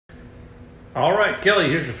All right, Kelly,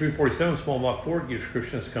 here's your 347 small block Ford. Give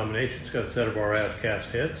description of this combination. It's got a set of RS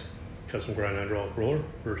cast heads, custom grind hydraulic roller,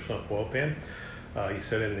 reverse sump oil pan. You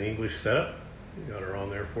set in the English setup. You got her on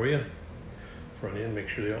there for you. Front end, make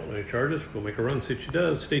sure they don't have any charges. We'll make a run, see what she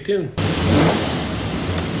does. Stay tuned.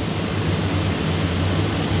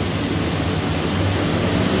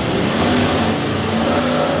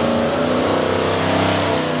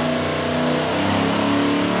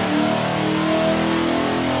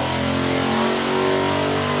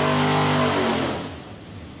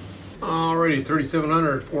 Alrighty,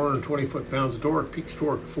 3,700, 420 foot-pounds of torque, peak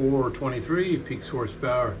torque 423, peak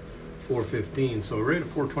horsepower 415. So rate of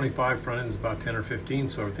 425, front end is about 10 or 15,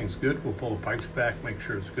 so everything's good. We'll pull the pipes back, make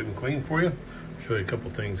sure it's good and clean for you. Show you a couple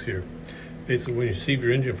things here. Basically, when you receive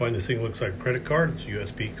your engine, find this thing looks like a credit card. It's a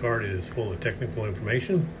USB card. It is full of technical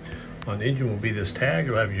information. On the engine will be this tag.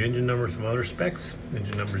 It'll have your engine number, some other specs.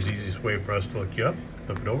 Engine number is the easiest way for us to look you up.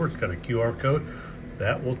 Flip it over. It's got a QR code.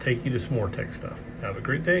 That will take you to some more tech stuff. Have a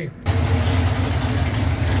great day.